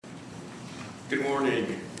Good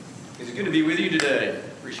morning. It's good to be with you today.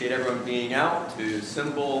 Appreciate everyone being out to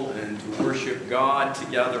assemble and to worship God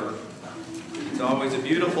together. It's always a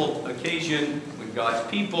beautiful occasion when God's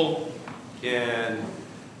people can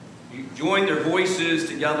join their voices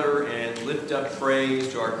together and lift up praise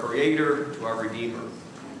to our Creator, to our Redeemer.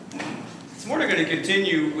 This morning we're going to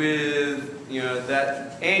continue with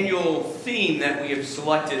that annual theme that we have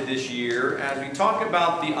selected this year as we talk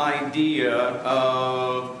about the idea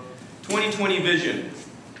of 2020 vision.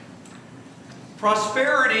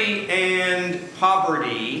 Prosperity and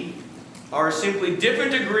poverty are simply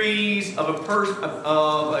different degrees of a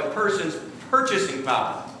person's purchasing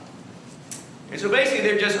power. And so basically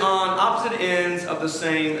they're just on opposite ends of the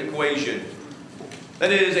same equation.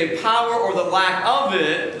 That is, a power or the lack of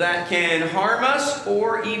it that can harm us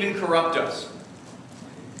or even corrupt us.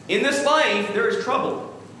 In this life, there is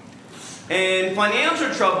trouble. And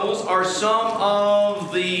financial troubles are some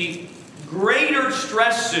of the greater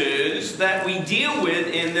stresses that we deal with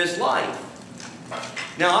in this life.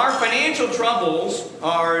 Now, our financial troubles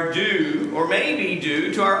are due, or may be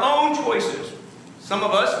due, to our own choices. Some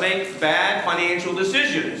of us make bad financial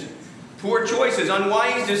decisions, poor choices,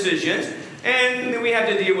 unwise decisions, and we have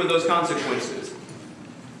to deal with those consequences.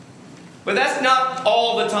 But that's not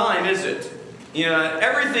all the time, is it?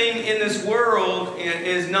 Everything in this world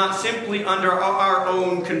is not simply under our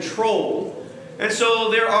own control. And so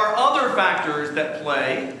there are other factors that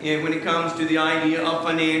play when it comes to the idea of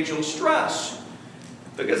financial stress.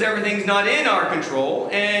 Because everything's not in our control,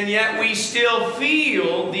 and yet we still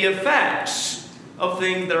feel the effects of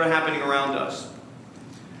things that are happening around us.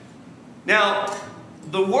 Now,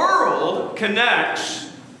 the world connects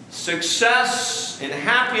success and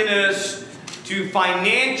happiness to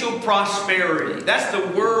financial prosperity. That's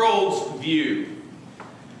the world's view.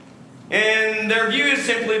 And their view is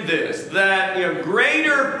simply this, that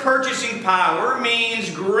greater purchasing power means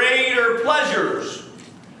greater pleasures.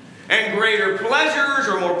 And greater pleasures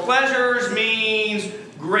or more pleasures means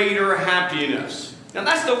greater happiness. Now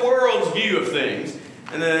that's the world's view of things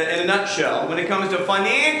in a nutshell when it comes to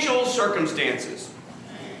financial circumstances.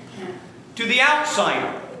 To the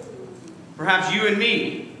outsider, perhaps you and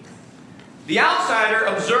me, the outsider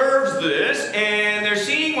observes this and they're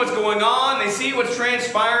seeing what's going on, they see what's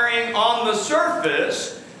transpiring on the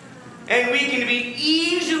surface, and we can be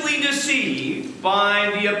easily deceived by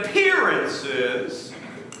the appearances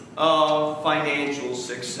of financial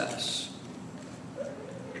success.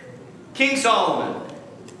 King Solomon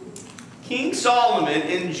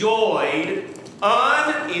enjoyed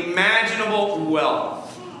unimaginable wealth.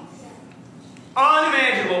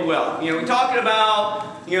 Unimaginable wealth. We're talking about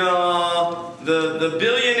the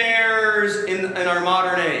billionaires in our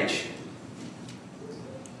modern age.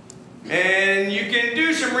 And you can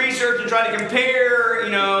do some research and try to compare,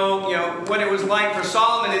 what it was like for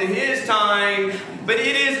Solomon in his time, but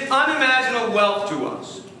it is unimaginable wealth to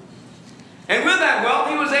us. And with that wealth,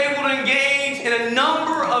 he was able to engage in a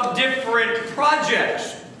number of different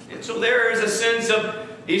projects. And so there is a sense of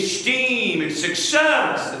esteem and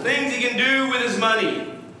success, the things he can do with his money.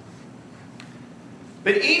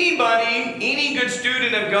 But any good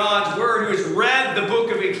student of God's Word who has read the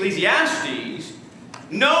book of Ecclesiastes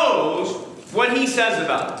knows what he says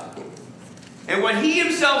about it. And what he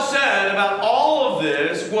himself said about all of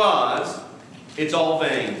this was, it's all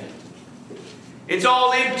vain. It's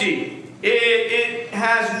all empty. It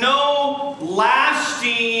has no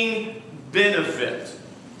lasting benefit.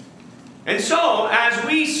 And so, as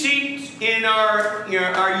we seek in our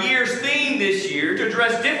year's theme this year to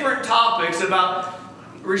address different topics about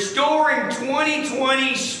restoring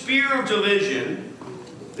 2020 spiritual vision,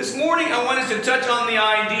 this morning I want us to touch on the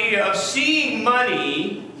idea of seeing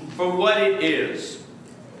money for what it is.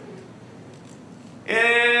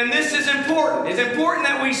 And this is important. It's important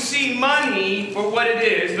that we see money for what it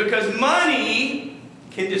is, because money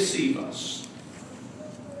can deceive us.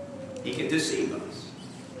 It can deceive us.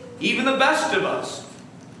 Even the best of us.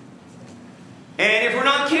 And if we're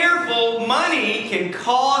not careful, money can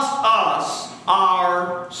cost us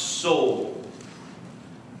our soul.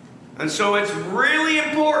 And so it's really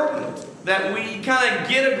important that we kind of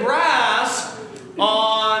get a grasp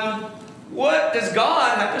on what does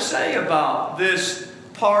God have to say about this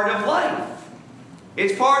part of life.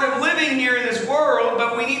 It's part of living here in this world,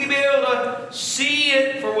 but we need to be able to see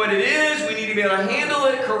it for what it is. We need to be able to handle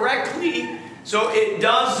it correctly so it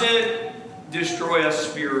doesn't destroy us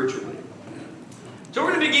spiritually. So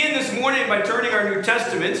we're going to begin this morning by turning our New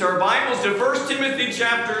Testaments, our Bibles, to 1 Timothy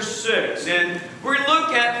chapter 6. And we're going to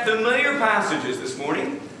look at familiar passages this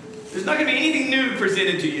morning. There's not going to be anything new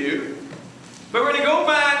presented to you. But we're going to go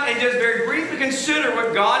back and just very briefly consider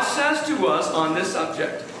what God says to us on this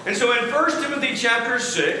subject. And so in 1 Timothy chapter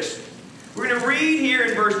 6, we're going to read here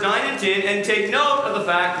in verse 9 and 10 and take note of the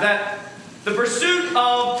fact that the pursuit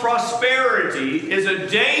of prosperity is a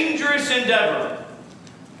dangerous endeavor.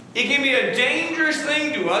 It can be a dangerous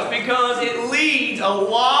thing to us because it leads a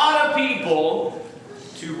lot of people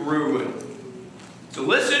to ruin. So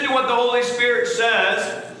listen to what the Holy Spirit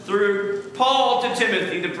says through Paul to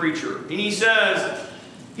Timothy, the preacher. And he says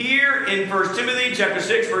here in 1 Timothy chapter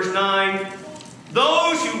 6, verse 9,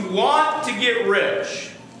 those who want to get rich,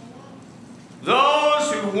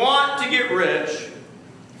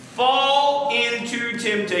 fall into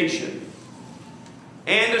temptation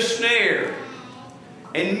and a snare,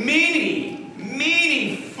 and many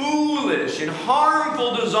foolish and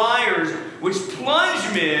harmful desires which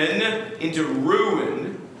plunge men into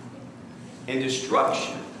ruin and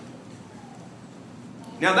destruction.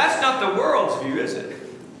 Now that's not the world's view, is it?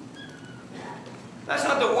 That's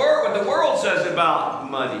not what the world says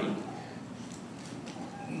about money.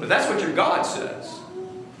 But that's what your God says.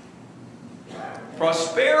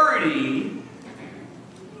 Prosperity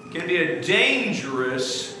can be a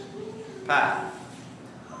dangerous path.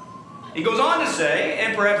 He goes on to say,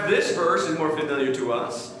 and perhaps this verse is more familiar to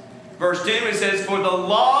us. Verse 10, it says, for the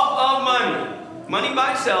love of money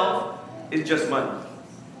by itself is just money.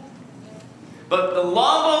 But the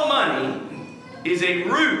love of money is a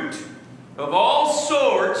root of all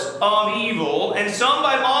sorts of evil, and some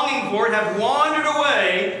by longing for it have wandered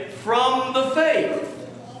away from the faith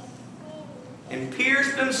and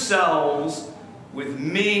pierced themselves with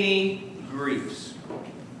many griefs.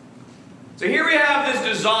 So here we have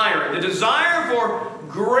this desire, the desire for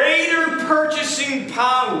greater purchasing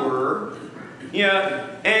power.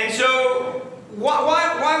 And so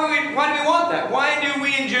why do we want that? Why do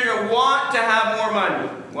we in general want to have more money?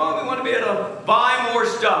 Well, we want to be able to buy more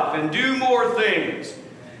stuff and do more things.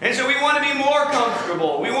 And so we want to be more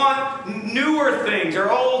comfortable. We want newer things, or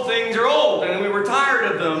old things are old and we're tired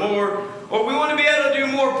of them. Or we want to be able to do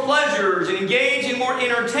more pleasures and engage in more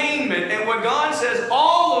entertainment. And what God says,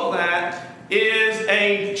 all of that is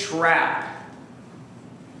a trap.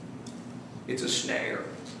 It's a snare.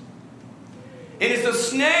 And it's a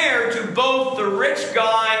snare to both the rich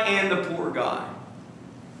guy and the poor guy.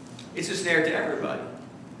 It's a snare to everybody.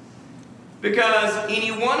 Because any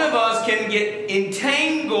one of us can get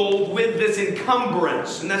entangled with this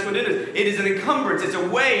encumbrance. And that's what it is. It is an encumbrance. It's a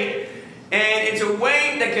weight. And it's a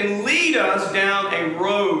weight that can lead us down a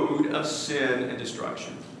road of sin and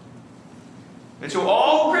destruction. And so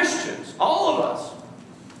all Christians, all of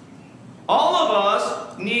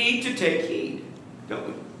us need to take heed, don't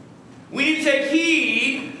we? We need to take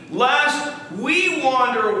heed lest we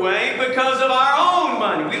wander away because of our own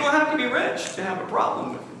money. We don't have to be rich to have a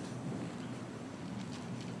problem with it.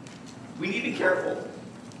 We need to be careful.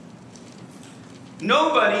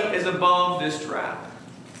 Nobody is above this trap.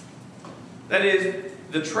 That is,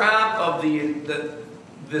 the trap of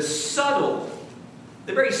the subtle,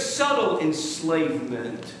 the very subtle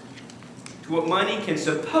enslavement to what money can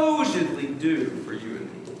supposedly do for you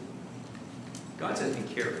and me. God says be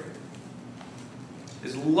careful.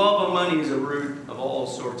 His love of money is a root of all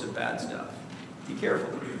sorts of bad stuff. Be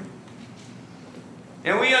careful.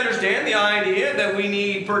 And we understand the idea that we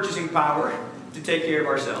need purchasing power to take care of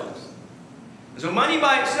ourselves. So money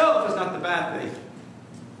by itself is not the bad thing.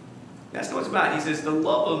 That's not what it's about. He says the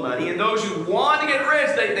love of money, and those who want to get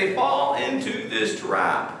rich, they fall into this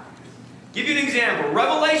trap. Give you an example.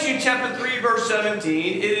 Revelation chapter 3, verse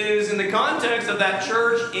 17. It is in the context of that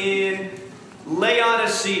church in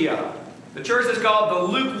Laodicea. The church that's called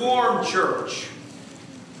the lukewarm church.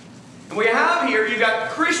 And we have here, you've got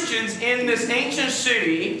Christians in this ancient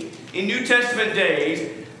city in New Testament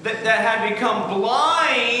days that had become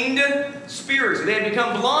blind spiritually. They had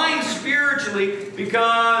become blind spiritually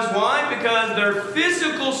because, why? Because their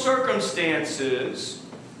physical circumstances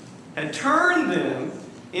had turned them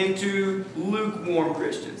into lukewarm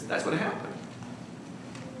Christians. That's what happened.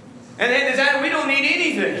 And then that we don't need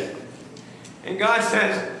anything. And God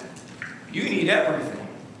says, you need everything.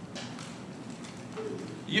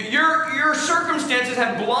 Your circumstances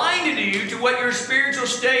have blinded you to what your spiritual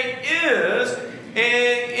state is.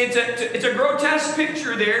 And it's a grotesque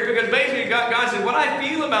picture there, because basically God said, what I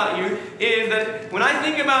feel about you is that when I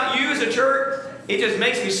think about you as a church, it just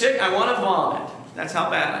makes me sick. I want to vomit. That's how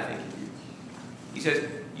bad I think of you. He says,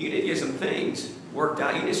 you need to get some things worked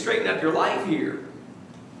out. You need to straighten up your life here.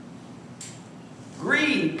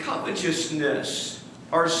 Greed, covetousness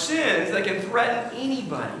are sins that can threaten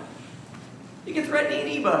anybody. You can threaten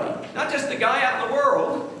anybody, not just the guy out in the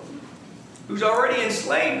world. who's already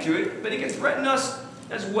enslaved to it, but it can threaten us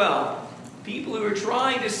as well. People who are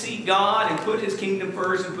trying to see God and put His kingdom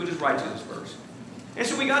first and put His righteousness first. And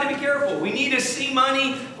so we got to be careful. We need to see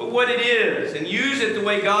money for what it is and use it the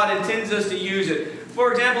way God intends us to use it.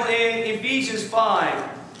 For example, in Ephesians 5,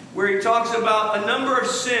 where he talks about a number of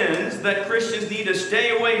sins that Christians need to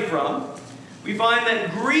stay away from, we find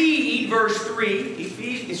that greed, verse 3,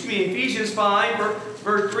 Ephesians 5,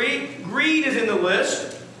 verse 3, greed is in the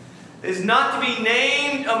list. Is not to be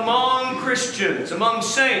named among Christians, among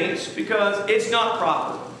saints, because it's not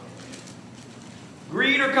proper.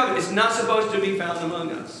 Greed or covet is not supposed to be found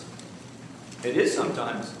among us. It is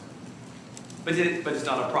sometimes, but it's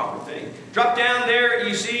not a proper thing. Drop down there,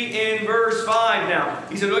 you see in verse 5 now.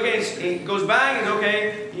 He said, okay, he goes back and says,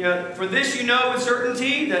 okay, for this you know with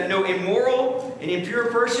certainty that no immoral and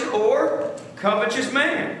impure person or covetous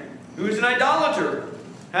man, who is an idolater,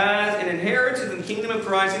 has an inheritance in the kingdom of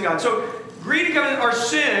Christ and God. So, greed and covenant are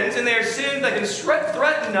sins, and they are sins that can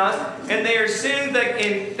threaten us, and they are sins that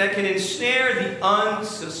can ensnare the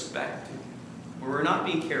unsuspecting. Where we're not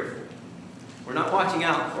being careful. We're not watching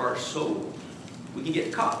out for our soul. We can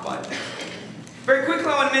get caught by that. Very quickly,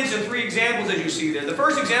 I want to mention 3 examples as you see there. The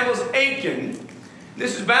first example is Achan.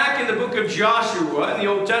 This is back in the book of Joshua in the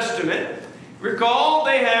Old Testament. Recall,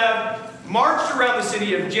 they have marched around the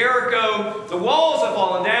city of Jericho. The walls have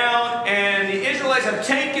fallen down, and the Israelites have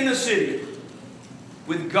taken the city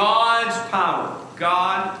with God's power.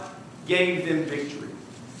 God gave them victory.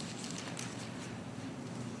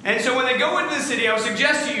 And so when they go into the city, I would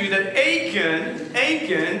suggest to you that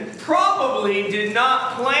Achan probably did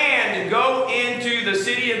not plan to go into the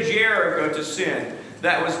city of Jericho to sin.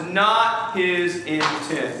 That was not his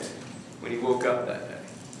intent when he woke up that day.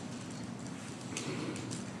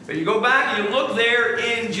 But you go back and you look there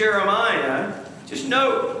in Jeremiah, just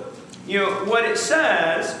note, what it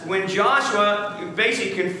says when Joshua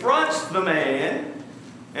basically confronts the man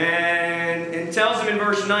and tells him in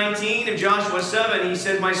verse 19 of Joshua 7, he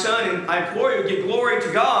says, my son, I implore you, give glory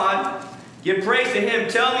to God, give praise to Him.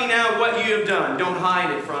 Tell me now what you have done. Don't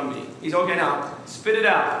hide it from me. He's okay now. Spit it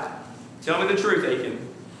out. Tell me the truth, Achan.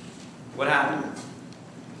 What happened?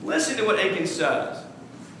 Listen to what Achan says.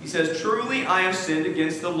 He says, truly I have sinned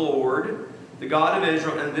against the Lord, the God of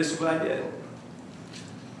Israel, and this is what I did.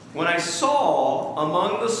 When I saw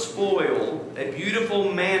among the spoil a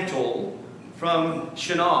beautiful mantle from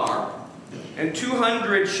Shinar, and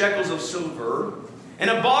 200 shekels of silver, and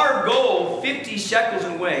a bar of gold 50 shekels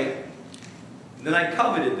in weight, then I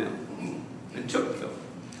coveted them, and took them.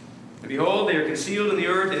 And behold, they are concealed in the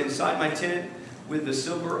earth, and inside my tent, with the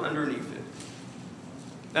silver underneath it.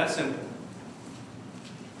 That's simple.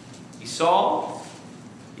 He saw,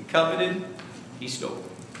 he coveted, he stole.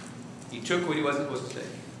 He took what he wasn't supposed to take.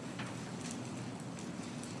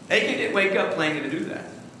 Achan didn't wake up planning to do that.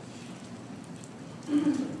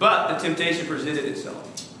 But the temptation presented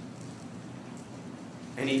itself.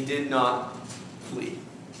 And he did not flee.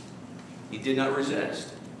 He did not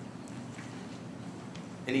resist.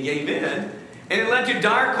 And he gave in. And it led to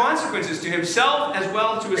dire consequences to himself as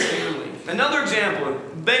well as to his family. Another example,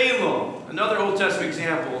 Balaam, another Old Testament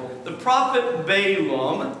example. The prophet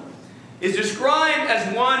Balaam is described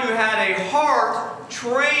as one who had a heart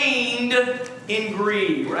trained in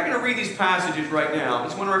greed. We're not going to read these passages right now. I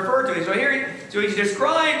just want to refer to it. So he's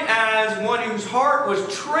described as one whose heart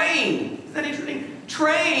was trained. Isn't that interesting?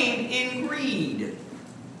 Trained in greed.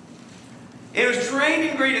 It was trained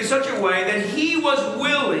in greed in such a way that he was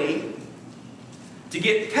willing to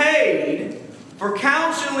get paid for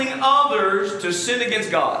counseling others to sin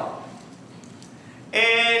against God.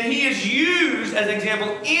 And he is used as an example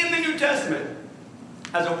in the New Testament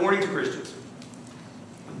as a warning to Christians.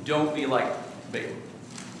 Don't be like Balaam.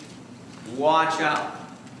 Watch out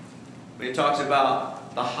when it talks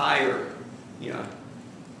about the hire,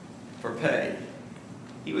 for pay.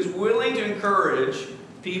 He was willing to encourage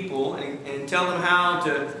people and tell them how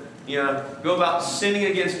to, go about sinning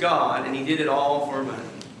against God, and he did it all for money.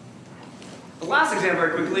 The last example,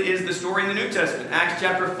 very quickly, is the story in the New Testament. Acts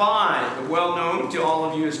chapter 5, well known to all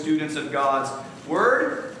of you as students of God's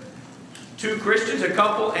Word. 2 Christians, a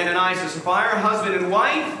couple, Ananias and Sapphira, husband and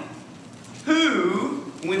wife, who,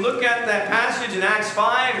 when we look at that passage in Acts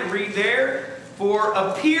 5 and read there, for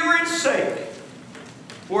appearance sake,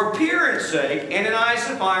 Ananias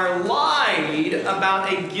and Sapphira lied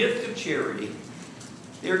about a gift of charity.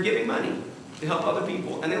 They were giving money to help other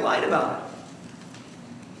people, and they lied about it.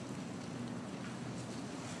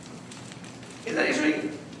 Isn't that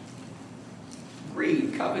interesting?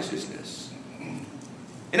 Greed, covetousness.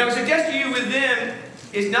 And I would suggest to you with them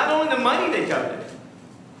is not only the money they coveted,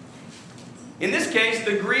 In this case,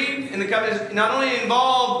 the greed in the covenant not only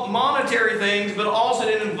involved monetary things, but also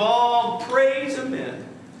it involved praise of men.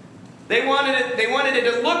 They wanted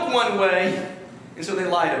it to look one way, and so they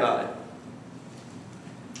lied about it.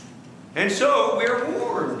 And so we're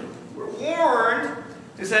warned. We're warned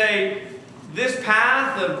to say, this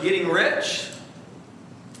path of getting rich,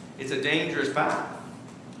 it's a dangerous path.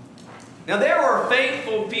 Now there were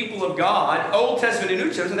faithful people of God, Old Testament and New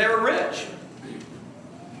Testament, and they were rich.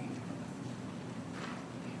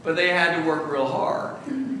 But they had to work real hard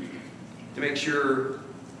to make sure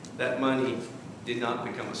that money did not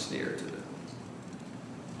become a snare to them.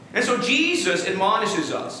 And so Jesus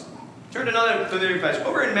admonishes us. Turn to another familiar passage.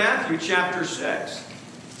 Over in Matthew chapter 6.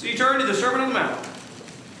 So you turn to the Sermon on the Mount.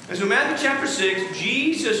 And so Matthew chapter 6,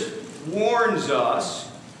 Jesus warns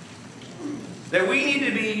us that we need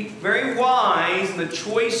to be very wise in the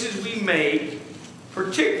choices we make,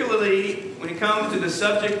 particularly when it comes to the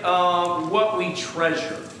subject of what we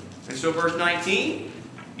treasure. And so verse 19,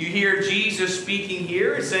 you hear Jesus speaking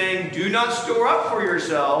here and saying, do not store up for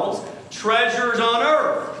yourselves treasures on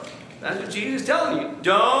earth. That's what Jesus is telling you.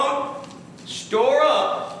 Don't store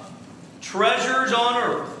up treasures on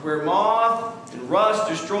earth, where moth and rust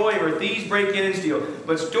destroy, or thieves break in and steal.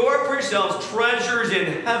 But store up for yourselves treasures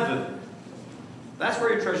in heaven. That's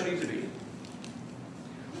where your treasure needs to be.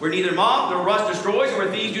 Where neither moth nor rust destroys, and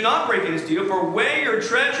where thieves do not break in and steal. For where your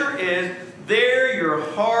treasure is, there your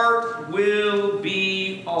heart will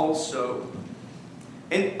be also.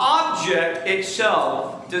 An object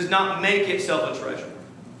itself does not make itself a treasure.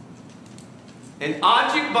 An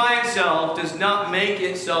object by itself does not make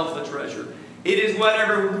itself a treasure. It is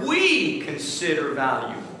whatever we consider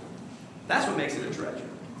valuable. That's what makes it a treasure.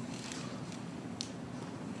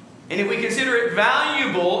 And if we consider it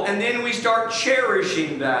valuable, and then we start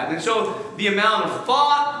cherishing that. And so the amount of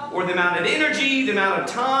thought, or the amount of energy, the amount of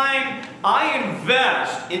time I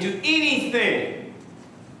invest into anything,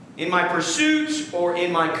 in my pursuits, or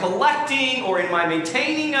in my collecting, or in my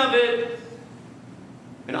maintaining of it,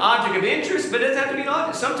 an object of interest, but it doesn't have to be an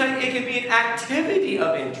object. Sometimes it can be an activity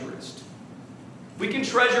of interest. We can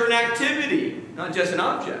treasure an activity, not just an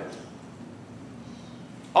object.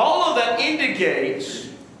 All of that indicates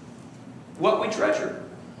what we treasure.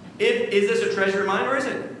 Is this a treasure of mine, or is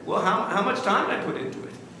it? Well, how much time do I put into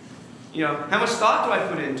it? You know, how much thought do I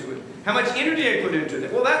put into it? How much energy I put into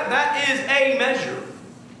it? Well, that is a measure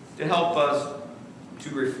to help us to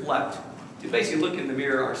reflect, to basically look in the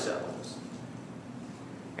mirror ourselves.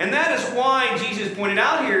 And that is why Jesus pointed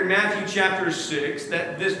out here in Matthew chapter 6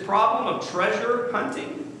 that this problem of treasure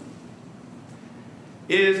hunting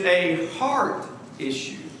is a heart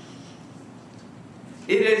issue.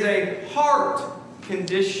 It is a heart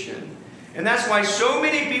condition. And that's why so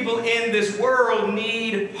many people in this world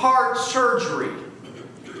need heart surgery.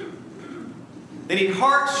 They need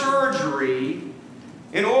heart surgery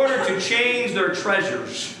in order to change their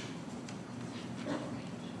treasures.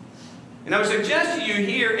 And I would suggest to you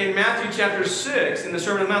here in Matthew chapter 6, in the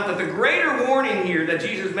Sermon on the Mount, that the greater warning here that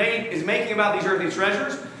Jesus is making about these earthly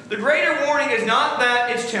treasures, the greater warning is not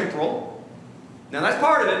that it's temporal. Now that's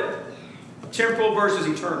part of it. Temporal versus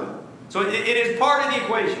eternal. So it is part of the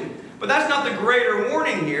equation. But that's not the greater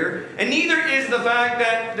warning here. And neither is the fact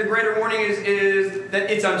that the greater warning is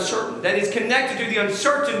that it's uncertain. That it's connected to the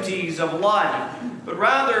uncertainties of life. But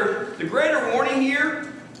rather, the greater warning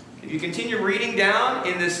here, if you continue reading down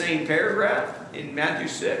in this same paragraph in Matthew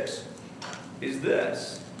 6, is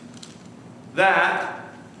this. That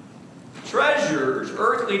treasures,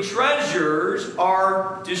 earthly treasures,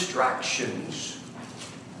 are distractions.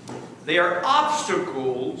 They are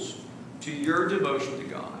obstacles to your devotion to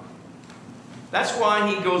God. That's why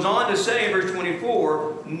he goes on to say in verse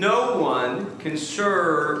 24, no one can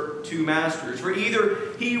serve two masters. For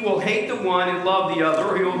either he will hate the one and love the other,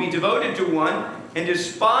 or he will be devoted to one and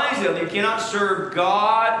despise the other. You cannot serve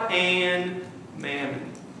God and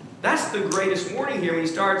mammon. That's the greatest warning here when he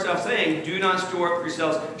starts off saying, do not store up for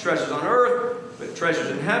yourselves treasures on earth, but treasures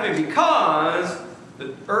in heaven, because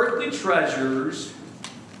the earthly treasures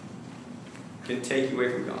can take you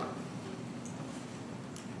away from God.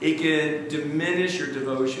 It can diminish your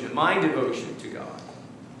devotion and my devotion to God.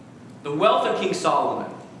 The wealth of King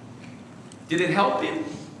Solomon, did it help him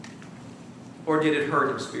or did it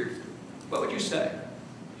hurt him spiritually? What would you say?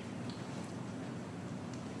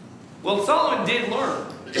 Well, Solomon did learn.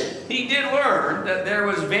 He did learn that there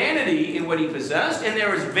was vanity in what he possessed and there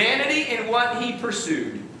was vanity in what he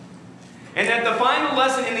pursued. And that the final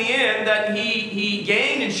lesson in the end that he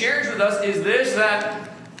gained and shares with us is this, that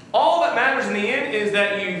all that matters in the end is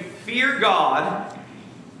that you fear God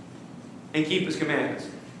and keep His commandments.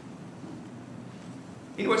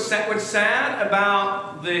 You know what's sad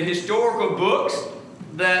about the historical books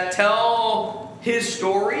that tell his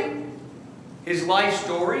story, his life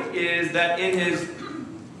story, is that in his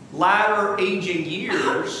latter aging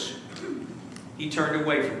years, he turned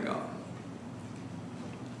away from God.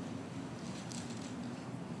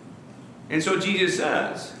 And so Jesus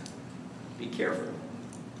says, be careful.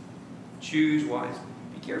 Choose wisely.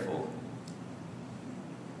 Be careful.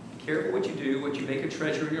 Be careful what you do, what you make a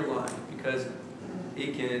treasure in your life, because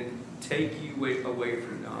it can take you away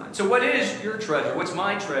from God. So what is your treasure? What's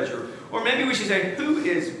my treasure? Or maybe we should say, who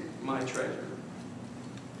is my treasure?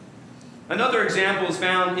 Another example is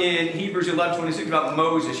found in Hebrews 11:26 about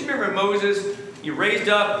Moses. You remember Moses? He raised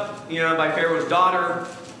up, by Pharaoh's daughter.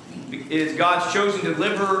 Is God's chosen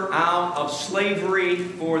deliverer out of slavery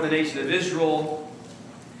for the nation of Israel.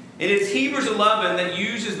 And it's Hebrews 11 that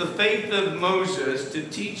uses the faith of Moses to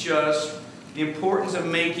teach us the importance of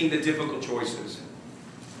making the difficult choices.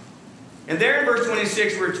 And there in verse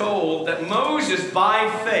 26 we're told that Moses, by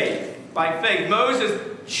faith, Moses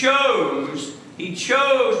chose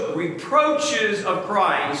reproaches of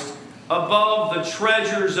Christ above the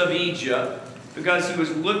treasures of Egypt, because he was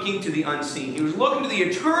looking to the unseen. He was looking to the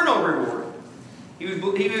eternal reward. He was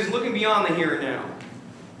looking beyond the here and now.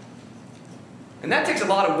 And that takes a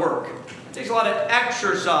lot of work. It takes a lot of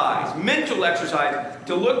exercise, mental exercise,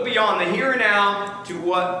 to look beyond the here and now to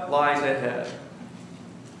what lies ahead.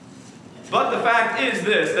 But the fact is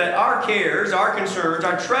this, that our cares, our concerns,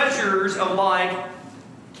 our treasures of life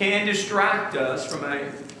can distract us from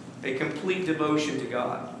a complete devotion to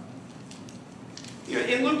God.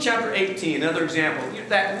 In Luke chapter 18, another example,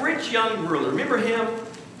 that rich young ruler, remember him?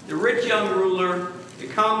 The rich young ruler that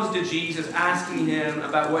comes to Jesus asking him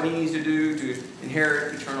about what he needs to do to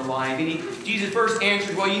inherit eternal life. And Jesus first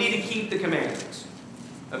answers, well, you need to keep the commandments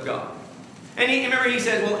of God. And remember he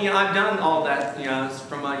says, well, I've done all that,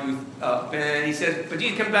 from my youth up. And he says, but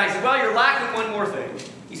Jesus comes back and says, well, you're lacking one more thing.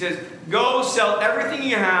 He says, go sell everything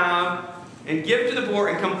you have and give it to the poor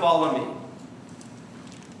and come follow me.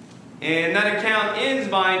 And that account ends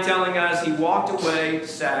by telling us he walked away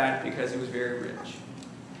sad because he was very rich.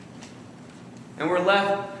 And we're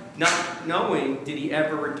left not knowing, did he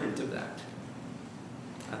ever repent of that?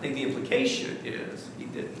 I think the implication is he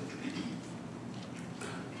didn't.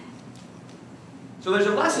 So there's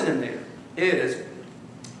a lesson in there.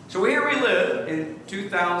 So here we live in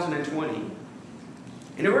 2020.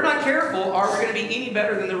 And if we're not careful, are we going to be any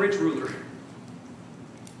better than the rich ruler?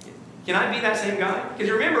 Can I be that same guy? Because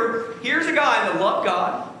remember, here's a guy that loved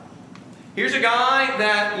God. Here's a guy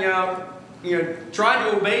that, tried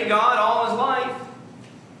to obey God all his life.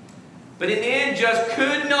 But in the end, just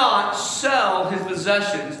could not sell his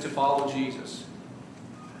possessions to follow Jesus.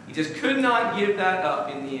 He just could not give that up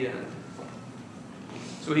in the end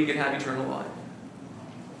so he could have eternal life.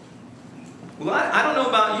 Well, I don't know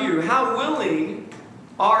about you. How willing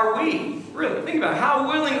are we? Really, think about it. How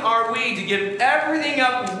willing are we to give everything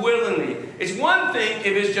up willingly? It's one thing if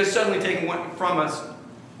it's just suddenly taken from us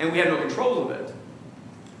and we have no control of it.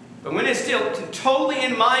 But when it's still totally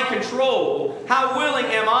in my control, how willing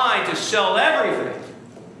am I to sell everything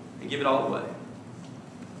and give it all away?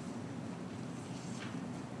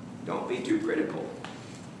 Don't be too critical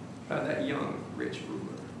about that young, rich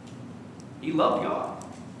ruler. He loved God.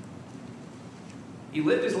 He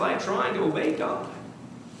lived his life trying to obey God.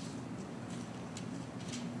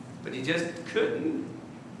 But he just couldn't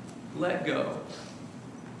let go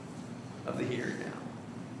of the here and now.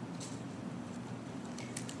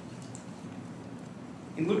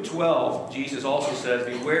 In Luke 12, Jesus also says,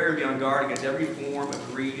 beware and be on guard against every form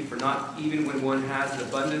of greed, for not even when one has an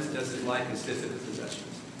abundance does his life consist of his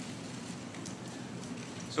possessions.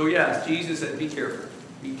 So yes, Jesus said, be careful.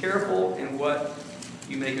 Be careful in what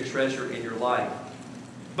you make a treasure in your life.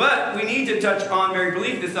 But we need to touch on very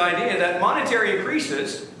briefly this idea that monetary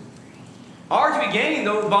increases are to be gained,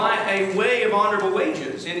 though, by a way of honorable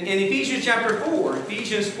wages. In Ephesians chapter 4,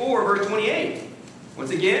 Ephesians 4, verse 28.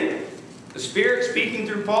 Once again, the Spirit speaking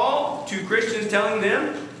through Paul to Christians, telling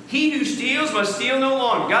them, he who steals must steal no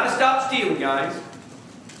longer. You've got to stop stealing, guys.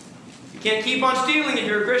 You can't keep on stealing if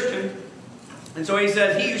you're a Christian. And so he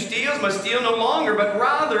says, he who steals must steal no longer, but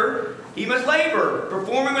rather he must labor,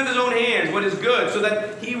 performing with his own hands what is good, so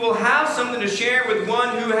that he will have something to share with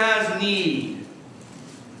one who has need.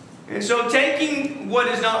 And so taking what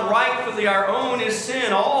is not rightfully our own is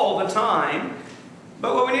sin all the time.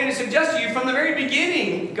 But what we need to suggest to you, from the very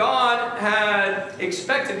beginning, God had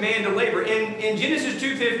expected man to labor. In Genesis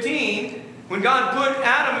 2:15, when God put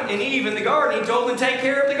Adam and Eve in the garden, he told them to take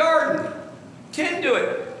care of the garden. Tend to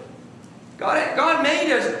it. God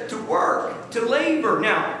made us to work, to labor.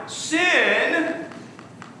 Now, sin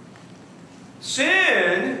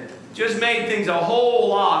Sin just made things a whole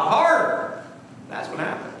lot harder. That's what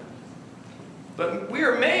happened. But we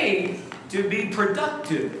are made to be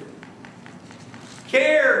productive.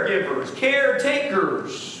 Caregivers,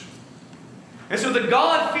 caretakers. And so the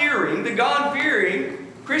God-fearing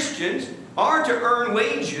Christians are to earn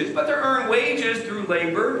wages, but they're earned wages through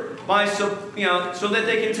labor so that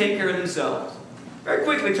they can take care of themselves. Very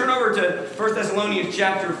quickly, turn over to 1 Thessalonians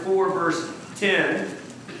chapter 4, verse 10.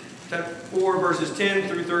 Chapter 4, verses 10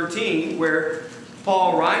 through 13, where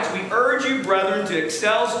Paul writes, "We urge you, brethren, to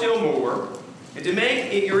excel still more, and to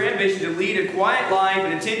make it your ambition to lead a quiet life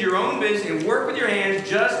and attend your own business and work with your hands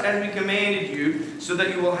just as we commanded you, so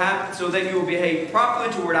that you will behave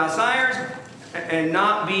properly toward outsiders and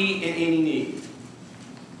not be in any need."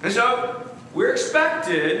 And so we're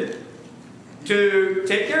expected to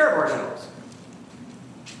take care of ourselves.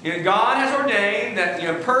 God has ordained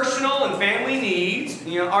that personal and family needs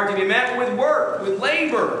are to be met with work, with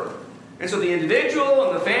labor. And so the individual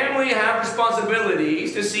and the family have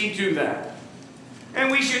responsibilities to see to that. And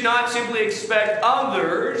we should not simply expect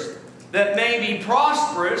others that may be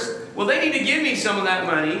prosperous, well, they need to give me some of that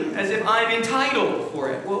money as if I'm entitled for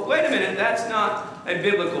it. Well, wait a minute, that's not a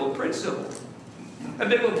biblical principle. A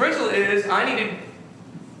biblical principle is I need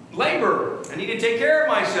to labor. I need to take care of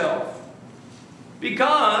myself.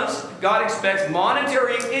 Because God expects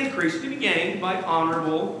monetary increase to be gained by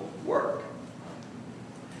honorable work.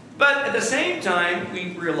 But at the same time,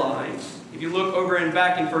 we realize, if you look over and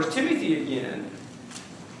back in 1 Timothy again,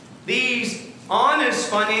 these honest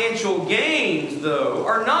financial gains, though,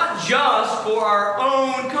 are not just for our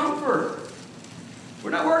own comfort.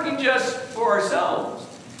 We're not working just for ourselves.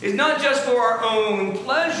 It's not just for our own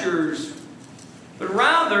pleasures, but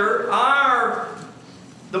rather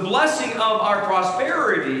the blessing of our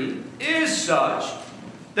prosperity is such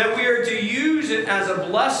that we are to use it as a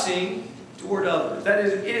blessing toward others. That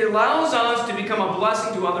is, it allows us to become a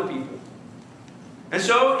blessing to other people. And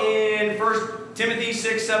so in 1 Timothy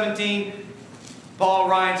 6:17, Paul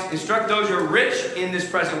writes, "Instruct those who are rich in this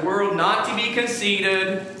present world not to be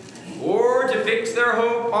conceited or to fix their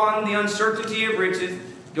hope on the uncertainty of riches."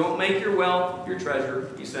 Don't make your wealth your treasure,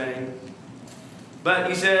 he's saying. But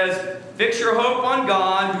he says, "Fix your hope on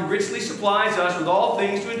God, who richly supplies us with all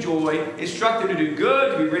things to enjoy. Instruct them to do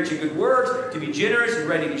good, to be rich in good works, to be generous and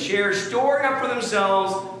ready to share, storing up for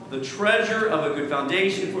themselves the treasure of a good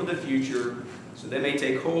foundation for the future, so they may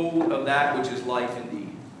take hold of that which is life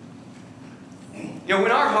indeed."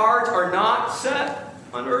 When our hearts are not set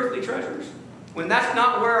on earthly treasures, when that's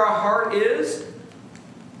not where our heart is,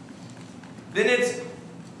 then it's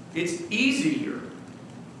easier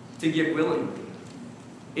to give willingly.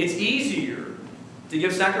 It's easier to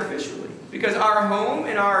give sacrificially. Because our home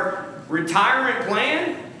and our retirement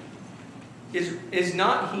plan is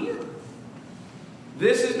not here.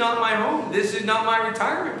 This is not my home. This is not my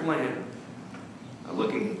retirement plan. I'm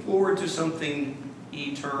looking forward to something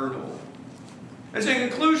eternal. And so in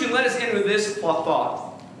conclusion, let us end with this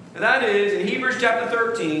thought. And that is in Hebrews chapter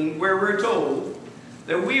 13, where we're told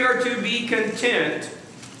that we are to be content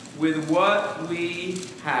with what we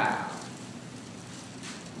have.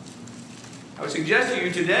 I would suggest to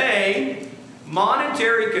you today,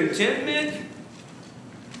 monetary contentment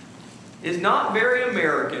is not very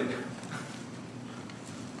American.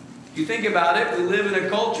 If you think about it, we live in a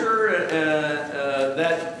culture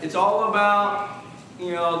that it's all about,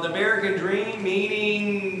 the American dream,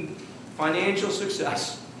 meaning financial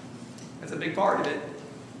success. That's a big part of it.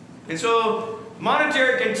 And so,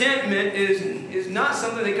 monetary contentment is not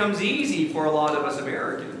something that comes easy for a lot of us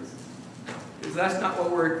Americans. Because that's not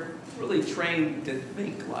what we're really trained to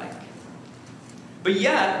think like. But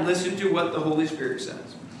yet, listen to what the Holy Spirit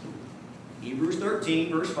says. Hebrews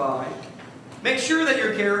 13, verse 5. Make sure that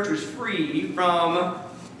your character is free from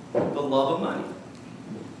the love of money.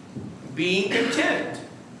 Being content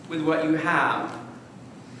with what you have.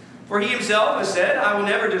 For he himself has said, "I will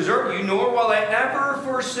never desert you, nor will I ever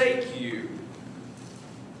forsake you."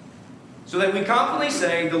 So that we confidently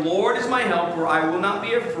say, "The Lord is my helper, I will not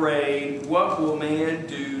be afraid. What will man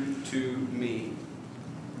do to me?"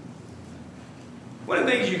 One of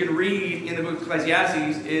the things you can read in the book of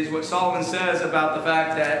Ecclesiastes is what Solomon says about the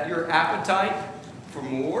fact that your appetite for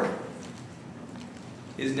more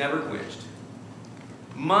is never quenched.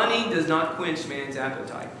 Money does not quench man's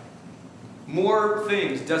appetite. More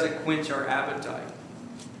things doesn't quench our appetite.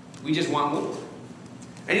 We just want more.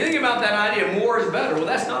 And you think about that idea, more is better. Well,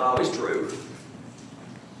 that's not always true.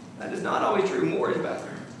 That is not always true. More is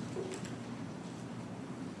better.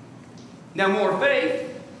 Now, more faith,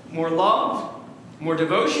 more love, more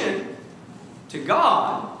devotion to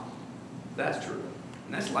God, that's true.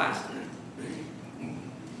 And that's lasting.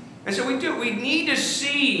 And so we need to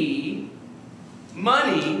see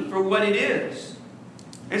money for what it is.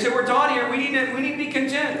 And so we're taught here we need to be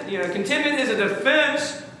content. Contentment is a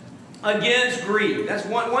defense against greed. That's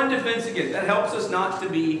one defense against. That helps us not to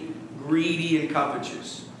be greedy and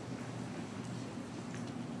covetous.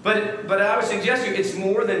 But I would suggest to you it's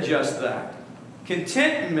more than just that.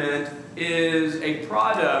 Contentment is a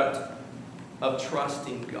product of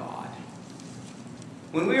trusting God.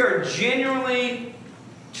 When we are genuinely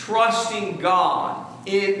trusting God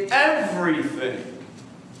in everything,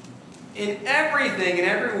 in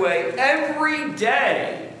every way, every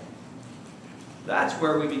day, that's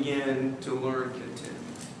where we begin to learn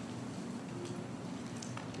contentment.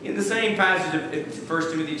 In the same passage of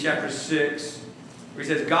 1 Timothy chapter 6, where he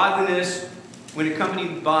says, godliness, when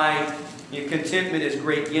accompanied by contentment, is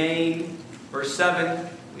great gain. Verse 7,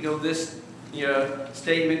 we know this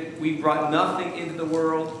statement, we brought nothing into the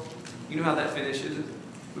world. You know how that finishes.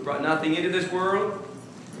 We brought nothing into this world.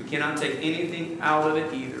 We cannot take anything out of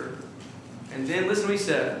it either. And then listen to what he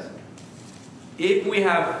says. If we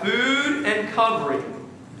have food and covering,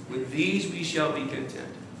 with these we shall be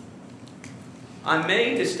content. I'm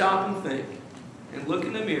made to stop and think and look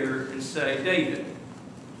in the mirror and say, David,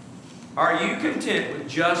 are you content with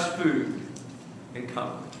just food and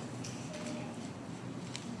covering?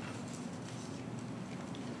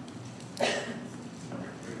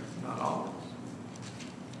 Not always.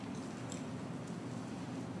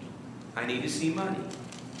 I need to see money,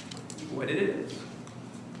 what it is,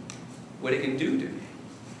 what it can do to me,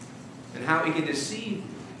 and how it can deceive me.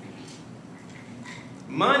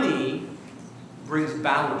 Money brings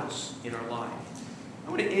balance in our life. I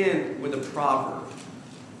want to end with a proverb.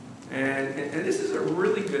 And this is a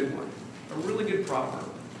really good one. A really good proverb.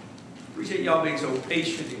 Appreciate y'all being so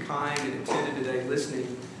patient and kind and attentive today,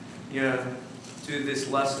 listening to this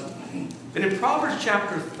lesson. But in Proverbs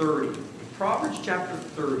chapter 30,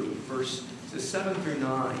 verses 7 through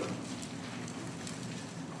 9,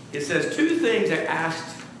 it says, 2 things I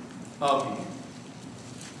asked of you.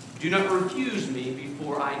 Do not refuse me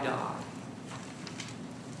before I die.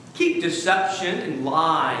 Keep deception and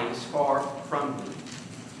lies far from me.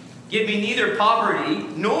 Give me neither poverty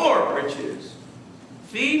nor riches.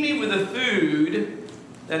 Feed me with the food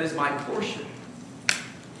that is my portion.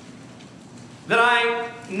 That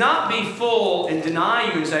I not be full and deny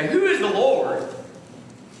you and say, who is the Lord?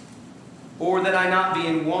 Or that I not be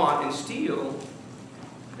in want and steal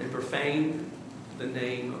and profane the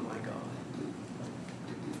name of my God.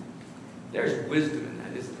 There's wisdom in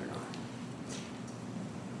that, isn't there not?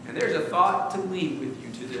 And there's a thought to leave with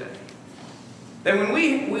you today. That when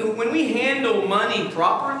we handle money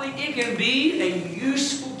properly, it can be a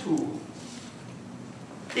useful tool.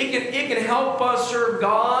 It can help us serve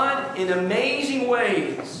God in amazing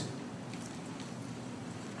ways.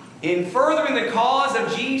 In furthering the cause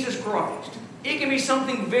of Jesus Christ, it can be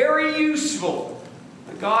something very useful.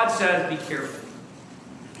 But God says, be careful.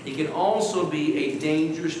 It can also be a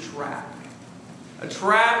dangerous trap. A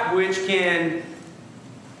trap which can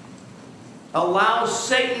allow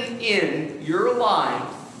Satan in your life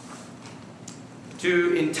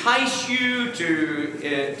to entice you, to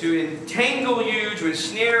entangle you, to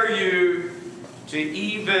ensnare you, to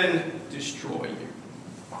even destroy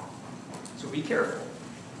you. So be careful.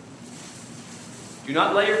 Do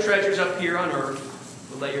not lay your treasures up here on earth,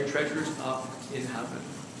 but lay your treasures up in heaven.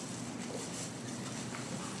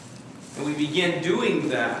 And we begin doing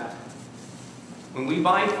that when we,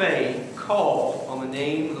 by faith, call on the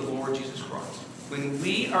name of the Lord Jesus Christ. When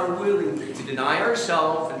we are willing to deny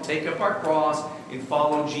ourselves and take up our cross and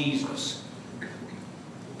follow Jesus.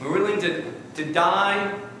 We're willing to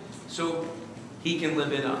die so He can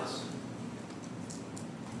live in us.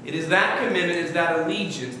 It is that commitment, it's that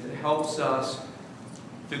allegiance that helps us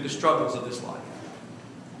through the struggles of this life.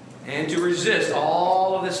 And to resist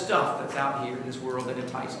all of the stuff that's out here in this world that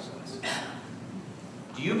entices us.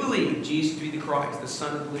 Do you believe Jesus to be the Christ, the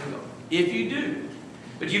Son of the living God? If you do,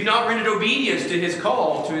 but you've not rendered obedience to His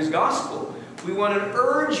call, to His gospel, we want to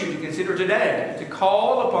urge you to consider today to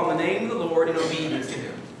call upon the name of the Lord in obedience to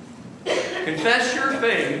Him. Confess your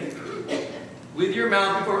faith with your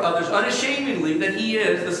mouth before others unashamedly that He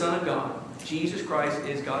is the Son of God. Jesus Christ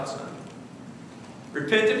is God's Son.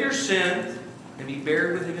 Repent of your sin and be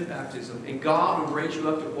buried with Him in baptism, and God will raise you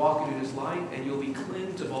up to walk in His light, and you'll be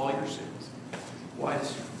cleansed of all your sins. Why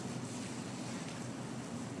this?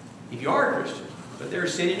 If you are a Christian, but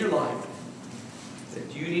there's sin in your life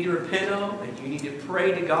that you need to repent of, and you need to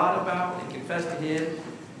pray to God about and confess to Him,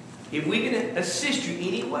 if we can assist you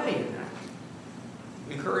any way in that,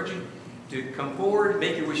 we encourage you to come forward,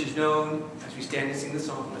 make your wishes known as we stand and sing the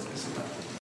song. Let's listen.